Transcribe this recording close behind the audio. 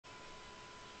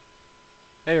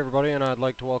Hey everybody, and I'd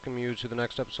like to welcome you to the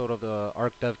next episode of the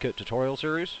Arc Dev Kit tutorial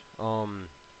series. I'm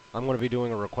going to be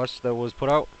doing a request that was put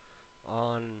out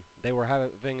on. They were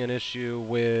having an issue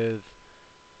with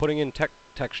putting in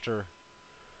texture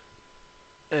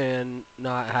and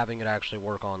not having it actually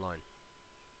work online.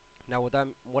 Now,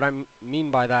 what I mean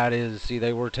by that is, see,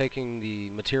 they were taking the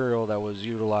material that was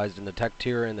utilized in the tech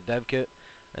tier and the dev kit,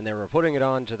 and they were putting it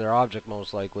onto their object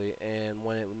most likely, and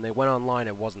when they went online,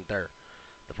 it wasn't there.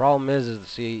 The problem is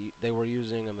see, they were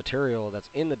using a material that's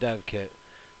in the dev kit,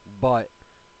 but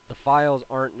the files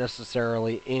aren't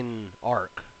necessarily in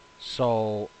Arc.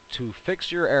 So to fix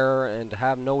your error and to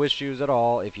have no issues at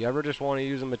all, if you ever just want to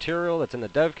use a material that's in the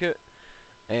dev kit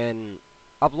and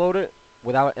upload it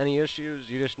without any issues,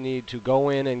 you just need to go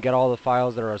in and get all the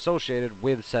files that are associated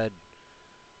with said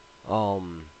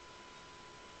um,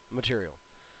 material.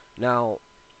 Now,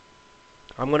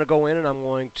 I'm going to go in and I'm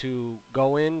going to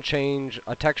change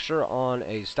a texture on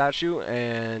a statue,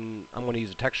 and I'm going to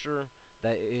use a texture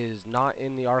that is not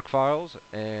in the ARC files,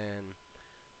 and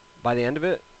by the end of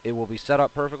it, it will be set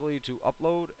up perfectly to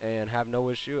upload and have no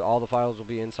issue. All the files will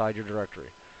be inside your directory.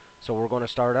 So we're going to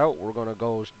start out, we're going to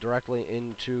go directly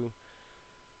into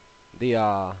the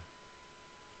ARC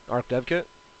dev kit.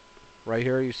 Right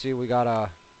here you see we got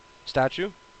a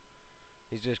statue.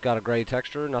 He's just got a gray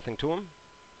texture, nothing to him.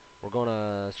 We're going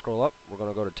to scroll up, we're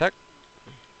going to go to tech.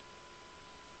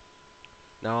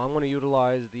 Now I'm going to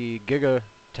utilize the Giga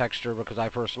texture because I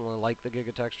personally like the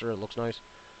Giga texture. It looks nice.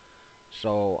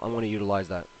 So I'm going to utilize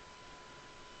that.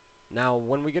 Now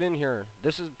when we get in here,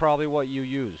 this is probably what you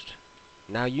used.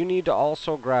 Now you need to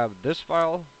also grab this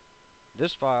file,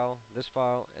 this file, this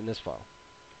file, and this file.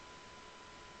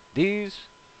 These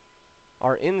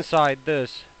are inside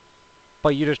this,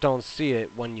 but you just don't see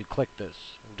it when you click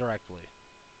this directly.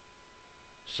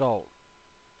 So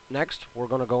next we're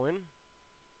going to go in.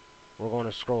 We're going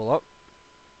to scroll up.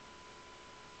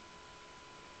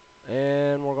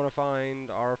 And we're going to find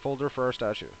our folder for our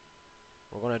statue.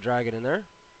 We're going to drag it in there.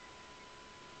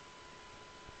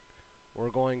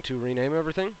 We're going to rename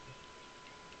everything.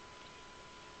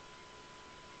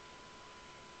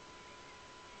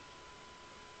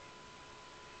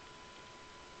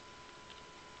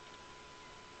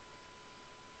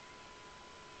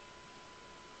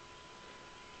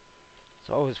 It's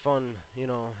always fun, you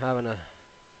know, having to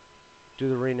do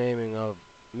the renaming of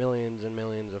millions and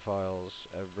millions of files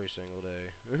every single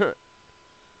day.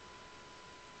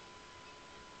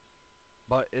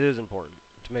 But it is important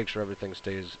to make sure everything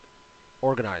stays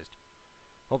organized.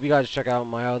 Hope you guys check out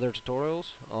my other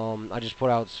tutorials. I just put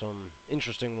out some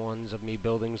interesting ones of me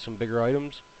building some bigger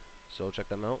items, so check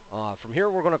them out. From here,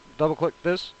 we're going to double click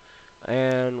this,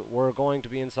 and we're going to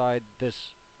be inside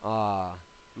this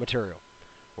material.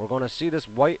 We're going to see this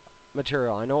white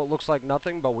material. I know it looks like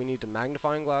nothing, but we need to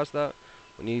magnifying glass that.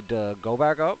 We need to go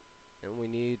back up, and we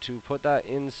need to put that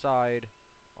inside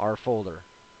our folder.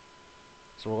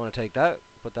 So we're going to take that,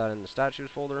 put that in the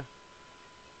statues folder,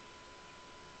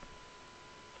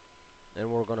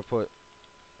 and we're going to put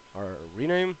our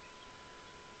rename,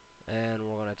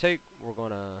 and we're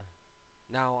going to,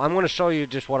 now I'm going to show you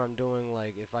just what I'm doing.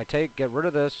 Like if I get rid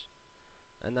of this,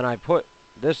 and then I put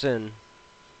this in,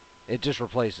 it just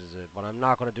replaces it. But I'm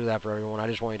not going to do that for everyone. I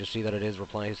just want you to see that it is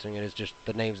replacing it. It's just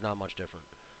the name's not much different.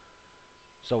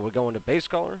 So we go into base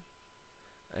color,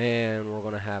 and we're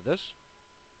going to have this.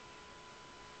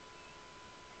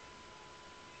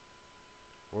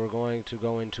 We're going to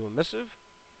go into emissive,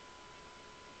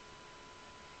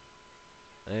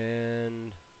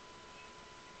 and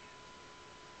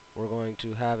we're going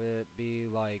to have it be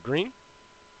like green.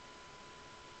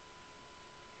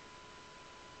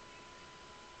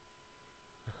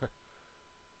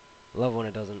 Love when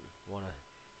it doesn't want to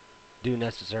do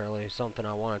necessarily something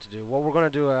I want it to do. What we're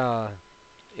going to do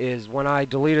is when I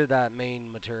deleted that main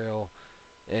material,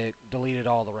 it deleted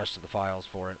all the rest of the files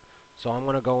for it. So I'm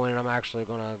going to go in and I'm actually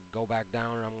going to go back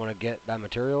down and I'm going to get that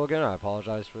material again. I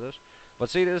apologize for this. But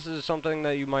see, this is something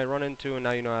that you might run into, and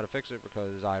now you know how to fix it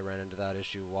because I ran into that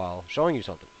issue while showing you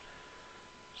something.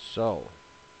 So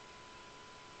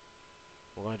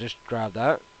we're going to just grab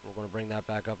that. We're going to bring that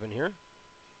back up in here.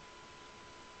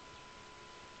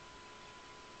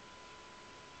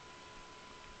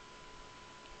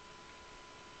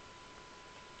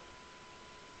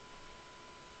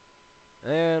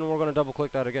 And we're going to double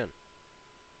click that again.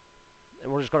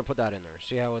 And we're just going to put that in there.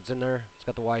 See how it's in there? It's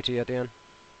got the YT at the end.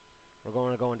 We're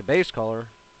going to go into base color.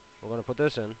 We're going to put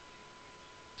this in.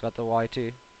 It's got the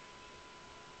YT.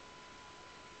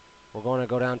 We're going to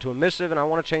go down to emissive, and I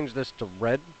want to change this to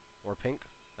red or pink,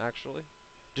 actually.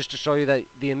 Just to show you that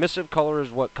the emissive color is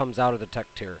what comes out of the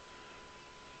tech tier.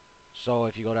 So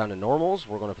if you go down to normals,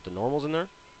 we're going to put the normals in there.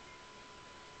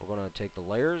 We're going to take the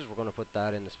layers, we're going to put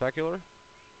that in the specular.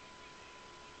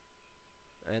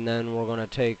 And then we're going to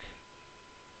take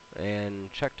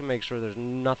and check to make sure there's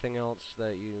nothing else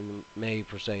that you may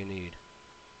per se need.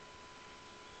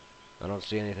 I don't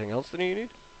see anything else that you need,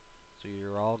 so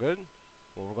you're all good.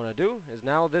 What we're going to do is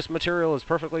now this material is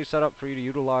perfectly set up for you to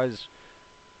utilize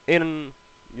in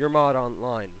your mod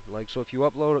online. Like, so if you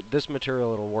upload this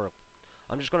material, it'll work.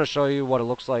 I'm just going to show you what it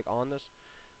looks like on this.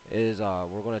 We're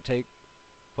going to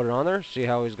put it on there. See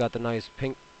how he's got the nice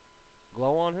pink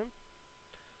glow on him.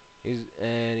 He's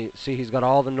got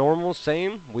all the normals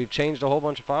same. We've changed a whole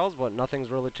bunch of files, but nothing's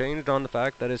really changed on the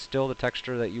fact that it's still the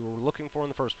texture that you were looking for in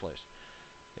the first place.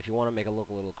 If you want to make it look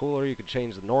a little cooler, you could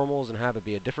change the normals and have it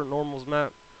be a different normals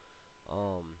map.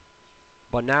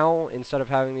 But now, instead of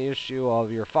having the issue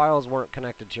of your files weren't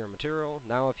connected to your material,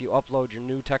 now if you upload your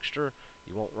new texture,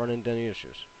 you won't run into any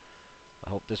issues. I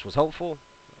hope this was helpful.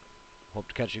 Hope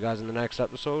to catch you guys in the next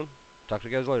episode. Talk to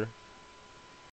you guys later.